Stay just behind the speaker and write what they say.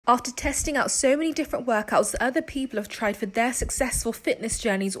After testing out so many different workouts that other people have tried for their successful fitness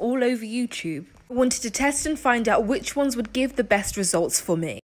journeys all over YouTube, I wanted to test and find out which ones would give the best results for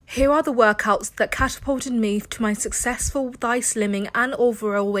me. Here are the workouts that catapulted me to my successful thigh slimming and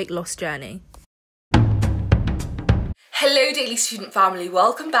overall weight loss journey. Hello Daily Student family,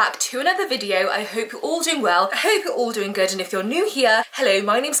 welcome back to another video. I hope you're all doing well, I hope you're all doing good, and if you're new here, hello,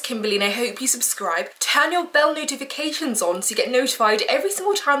 my name's Kimberly and I hope you subscribe. Turn your bell notifications on so you get notified every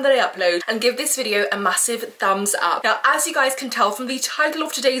single time that I upload, and give this video a massive thumbs up. Now, as you guys can tell from the title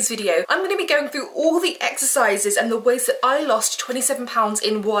of today's video, I'm going to be going through all the exercises and the ways that I lost 27 pounds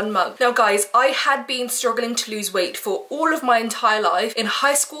in 1 month. Now guys, I had been struggling to lose weight for all of my entire life. In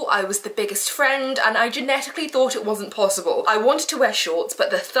high school, I was the biggest friend and I genetically thought it wasn't possible. I wanted to wear shorts,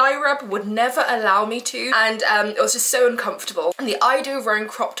 but the thigh rub would never allow me to, and it was just so uncomfortable. And the idea of wearing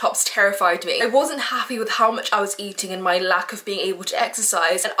crop tops terrified me. I wasn't happy with how much I was eating and my lack of being able to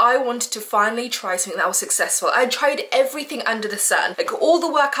exercise, and I wanted to finally try something that was successful. I tried everything under the sun, like all the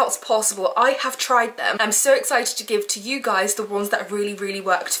workouts possible. I have tried them. I'm so excited to give to you guys the ones that really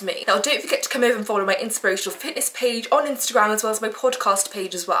worked for me. Now, don't forget to come over and follow my inspirational fitness page on Instagram as well as my podcast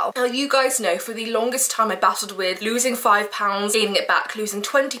page as well. Now, you guys know for the longest time I battled with losing 5 pounds, gaining it back, losing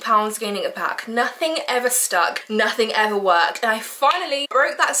 20 pounds, gaining it back. Nothing ever stuck, nothing ever worked, and I finally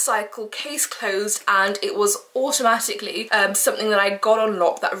broke that cycle, case closed, and it was automatically something that I got on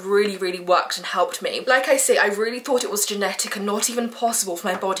lock that really worked and helped me. Like I say, I really thought it was genetic and not even possible for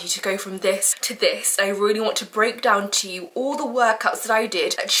my body to go from this to this. I really want to break down to you all the workouts that I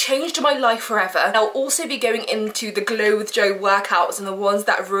did that changed my life forever. I'll also be going into the Glow with Joe workouts and the ones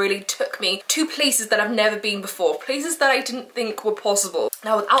that really took me to places that I've never been before, places that I didn't think were possible.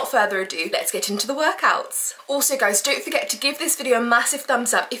 Now, without further ado, let's get into the workouts. Also guys, don't forget to give this video a massive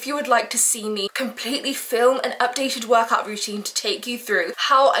thumbs up if you would like to see me completely film an updated workout routine to take you through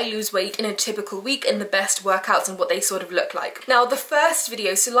how I lose weight in a typical week and the best workouts and what they sort of look like. Now, the first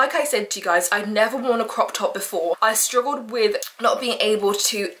video, so like I said to you guys, I'd never worn a crop top before. I struggled with not being able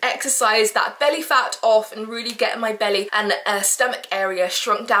to exercise that belly fat off and really get my belly and stomach area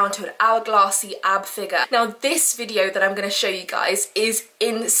shrunk down to an hourglassy ab figure. Now, this video that I'm going to show you guys is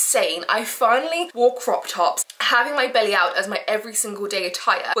insane. I finally wore crop tops. Having my belly out as my every single day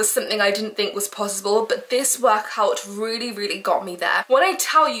attire was something I didn't think was possible, but this workout really got me there. When I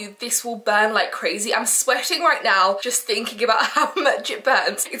tell you this will burn like crazy, I'm sweating right now just thinking about how much it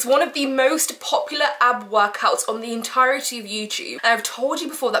burns. It's one of the most popular ab workouts on the entirety of YouTube, and I've told you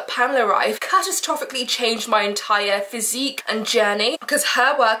before that Pamela Rife catastrophically changed my entire physique and journey because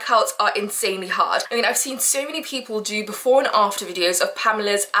her workouts are insanely hard. I mean, I've seen so many people do before and after videos of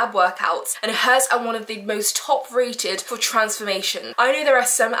Pamela's ab workouts, and hers are one of the most top rated for transformation. I know there are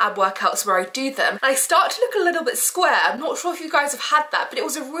some ab workouts where I do them and I start to look a little bit square. I'm not sure if you guys have had that, but it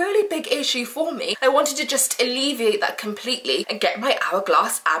was a really big issue for me. I wanted to just alleviate that completely and get my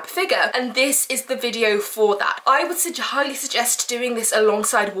hourglass ab figure, and this is the video for that. I would highly suggest doing this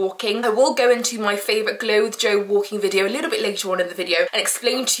alongside walking. I will go into my favourite Glow with Joe walking video a little bit later on in the video and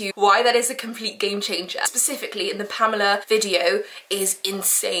explain to you why that is a complete game changer. Specifically in the Pamela video is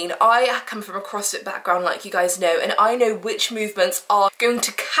insane. I come from a CrossFit background like you guys know, and I know which movements are going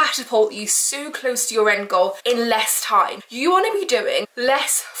to catapult you so close to your end goal in less time. You want to be doing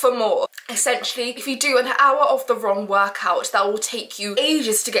less for more. Essentially, if you do an hour of the wrong workout, that will take you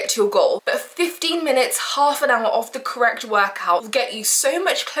ages to get to your goal, but 15 minutes, half an hour of the correct workout will get you so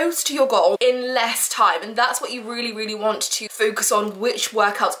much closer to your goal in less time, and that's what you really want to focus on, which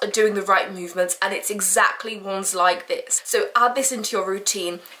workouts are doing the right movements, and it's exactly ones like this. So add this into your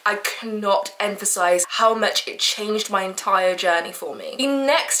routine. I cannot emphasize how much it changed my entire journey for me. The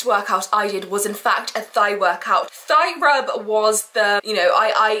next workout I did was in fact a thigh workout. Thigh rub was the,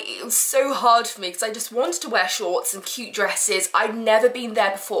 it was so hard for me because I just wanted to wear shorts and cute dresses. I'd never been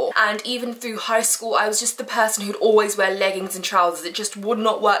there before, and even through high school I was just the person who'd always wear leggings and trousers. It just would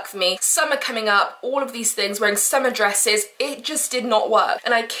not work for me. Summer coming up, all of these things, wearing summer dresses, it just did not work.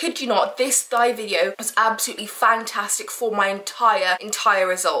 And I kid you not, this thigh video was absolutely fantastic for my entire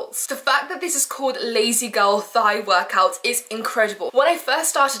results. The fact that this is called Lazy Girl Thigh Workouts is incredible. When I first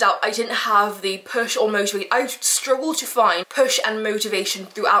started out, I didn't have the push or motivation. I struggled to find push and motivation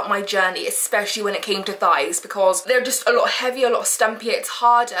throughout my journey, especially when it came to thighs, because they're just a lot heavier, a lot stumpier. It's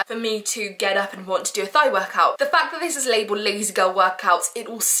harder for me to get up and want to do a thigh workout. The fact that this is labelled Lazy Girl Workouts, it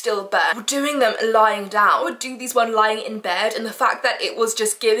will still burn. We're doing them lying down. I would do these one lying in bed, and the fact that it was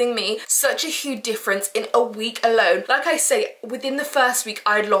just giving me such a huge difference in a week alone. Like I say, within the first week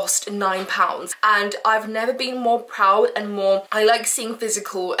I'd lost 9 pounds, and I've never been more proud and more, I like seeing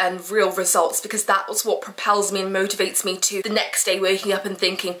physical and real results, because that was what propels me and motivates me to the next day waking up and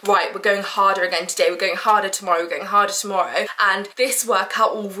thinking, right, we're going harder again today, we're going harder tomorrow, we're going harder tomorrow. And this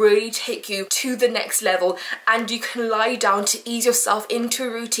workout will really take you to the next level, and you can lie down to ease yourself into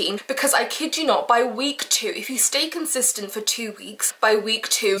a routine, because I kid you not, by week 2, if you stay consistent for 2 weeks, by week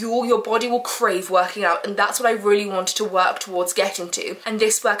 2 your body will crave working out, and that's what I really wanted to work towards getting to, and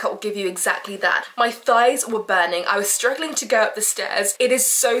this workout will give you exactly that. My thighs were burning, I was struggling to go up the stairs. It is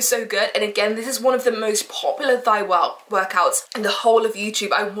so good, and again, this is one of the most popular thigh workouts in the whole of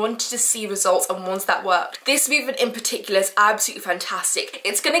YouTube. I wanted to see results and ones that worked. This movement in particular is absolutely fantastic.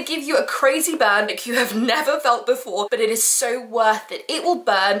 It's going to give you a crazy burn like you have never felt before, but it is so worth it. It will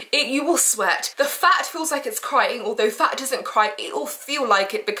burn, you will sweat. The fat feels like it's crying, although fat doesn't cry, it will feel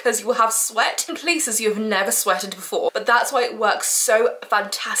like it because you will have sweat in places you have never sweated before. But that's why it works so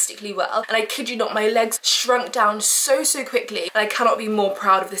fantastically well. And I kid you not, my legs shrunk down so quickly, and I cannot be more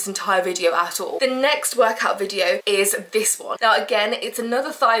proud of this entire video at all. The next workout video is this one. Now again, it's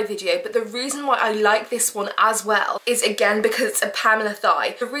another thigh video, but the reason why I like this one as well is again because it's a Pamela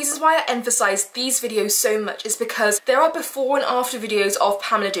thigh. The reasons why I emphasize these videos so much is because there are before and after videos of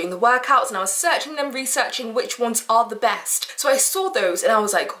Pamela doing the workouts, and I was searching them, researching which ones are the best. So I saw those and I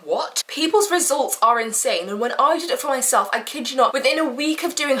was like, what? People's results are insane, and when I did it for myself, I kid you not, within a week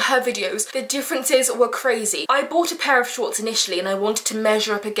of doing her videos, the differences were crazy. I bought a pair of shorts initially and I wanted to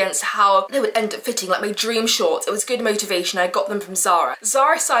measure up against how they would end up fitting, like my dream shorts. It was good motivation. I got them from Zara.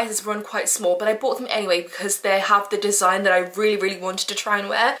 Zara sizes run quite small, but I bought them anyway because they have the design that I really wanted to try and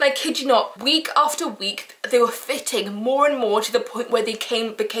wear. And I kid you not, week after week, they were fitting more and more to the point where they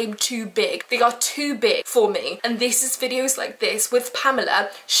became too big. They are too big for me. And this is videos like this with Pamela.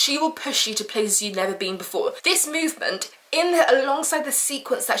 She will push you to places you've never been before. This movement, alongside the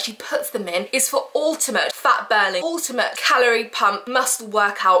sequence that she puts them in, is for ultimate fat burning, ultimate calorie pump, muscle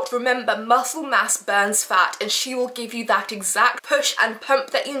workout. Remember, muscle mass burns fat, and she will give you that exact push and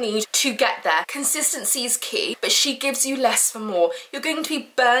pump that you need to get there. Consistency is key, but she gives you less for more. You're going to be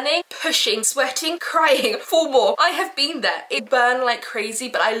burning, pushing, sweating, crying for more. I have been there. It burned like crazy,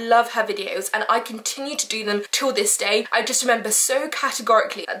 but I love her videos and I continue to do them till this day. I just remember so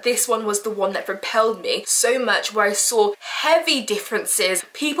categorically that this one was the one that propelled me so much, where I saw heavy differences.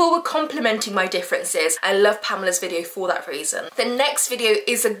 People were complimenting my differences. I love Pamela's video for that reason. The next video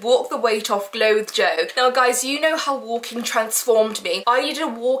is a walk the weight off glow with Joe. Now guys, you know how walking transformed me. I did a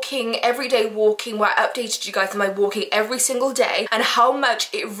walking, everyday walking, where I updated you guys on my walking every single day and how much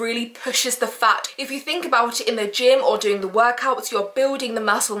it really pushes the fat. If you think about it, in the gym or doing the workouts, you're building the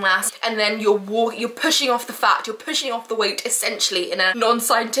muscle mass and then you're pushing off the fat, you're pushing off the weight essentially in a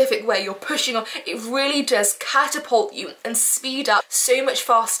non-scientific way. You're pushing off. It really does catapult you and speed up so much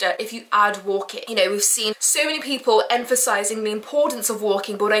faster if you add walking. You know, we've seen so many people emphasizing the importance of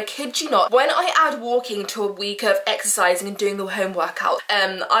walking, but I kid you not, when I add walking to a week of exercising and doing the home workout,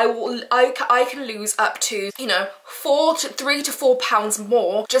 I can lose up to, you know, 3 to 4 pounds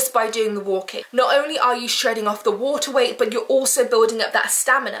more just by doing the walking. Not only are you shredding off the water weight, but you're also building up that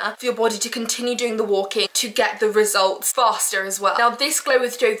stamina for your body to continue doing the walking to get the results faster as well. Now this Glow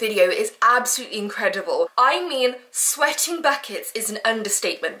with Joe video is absolutely incredible. I mean, sweating buckets is an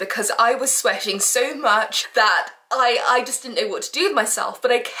understatement, because I was sweating so much that I just didn't know what to do with myself,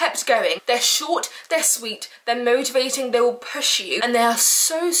 but I kept going. They're short, they're sweet, they're motivating, they will push you, and they are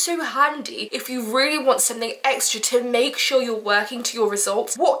so handy if you really want something extra to make sure you're working to your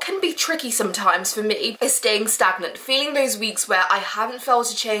results. What can be tricky sometimes for me is staying stagnant, feeling those weeks where I haven't felt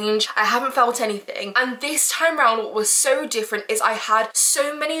a change, I haven't felt anything, and this time around what was so different is I had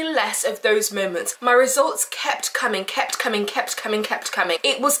so many less of those moments. My results kept coming.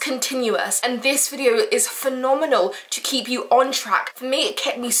 It was continuous, and this video is phenomenal to keep you on track. For me, it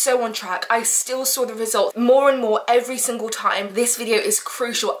kept me so on track. I still saw the results more and more every single time. This video is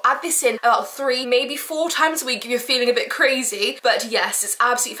crucial. Add this in about 3, maybe 4 times a week if you're feeling a bit crazy, but yes, it's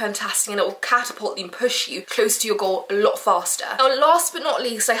absolutely fantastic and it will catapult you and push you close to your goal a lot faster. Now last but not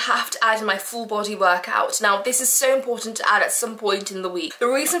least, I have to add in my full body workout. Now this is so important to add at some point in the week. The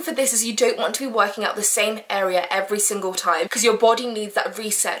reason for this is you don't want to be working out the same area every single time, because your body needs that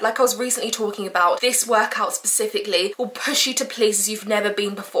reset. Like I was recently talking about, this workout specifically will push you to places you've never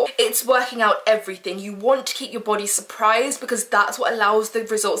been before. It's working out everything. You want to keep your body surprised, because that's what allows the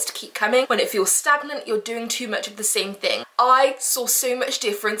results to keep coming. When it feels stagnant, you're doing too much of the same thing. I saw so much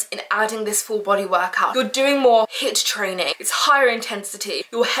difference in adding this full body workout. You're doing more HIIT training. It's higher intensity.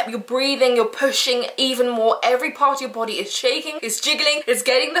 You're breathing, you're pushing even more. Every part of your body is shaking, is jiggling, is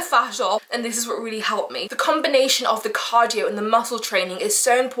getting the fat off, and this is what really helped me. The combination of the cardio and the muscle training is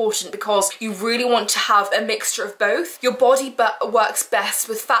so important, because you really want to have a mixture mixture of both. Your body works best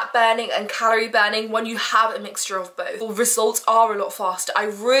with fat burning and calorie burning when you have a mixture of both. The results are a lot faster. I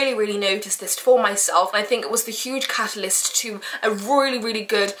really noticed this for myself, and I think it was the huge catalyst to a really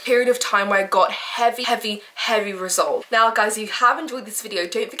good period of time where I got heavy results. Now guys, if you have enjoyed this video,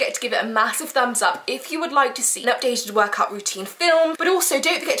 don't forget to give it a massive thumbs up if you would like to see an updated workout routine film, but also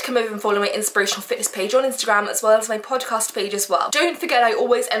don't forget to come over and follow my inspirational fitness page on Instagram as well as my podcast page as well. Don't forget, I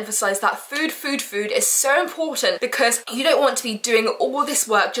always emphasize that food is so important, because you don't want to be doing all this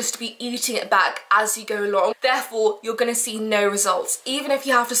work just to be eating it back as you go along. Therefore, you're going to see no results. Even if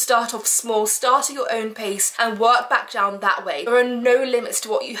you have to start off small, start at your own pace and work back down that way. There are no limits to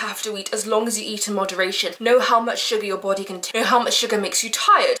what you have to eat as long as you eat in moderation. Know how much sugar your body can take. Know how much sugar makes you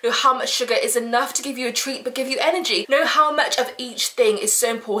tired. Know how much sugar is enough to give you a treat but give you energy. Know how much of each thing is so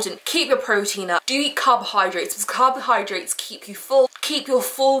important. Keep your protein up. Do eat carbohydrates, because carbohydrates keep you full, keep your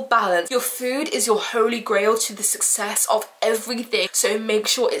full balance. Your food is your holy grail to the success of everything, so make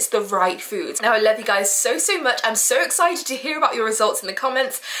sure it's the right food. Now I love you guys so much. I'm so excited to hear about your results in the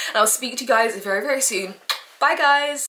comments, and I'll speak to you guys very soon. Bye guys!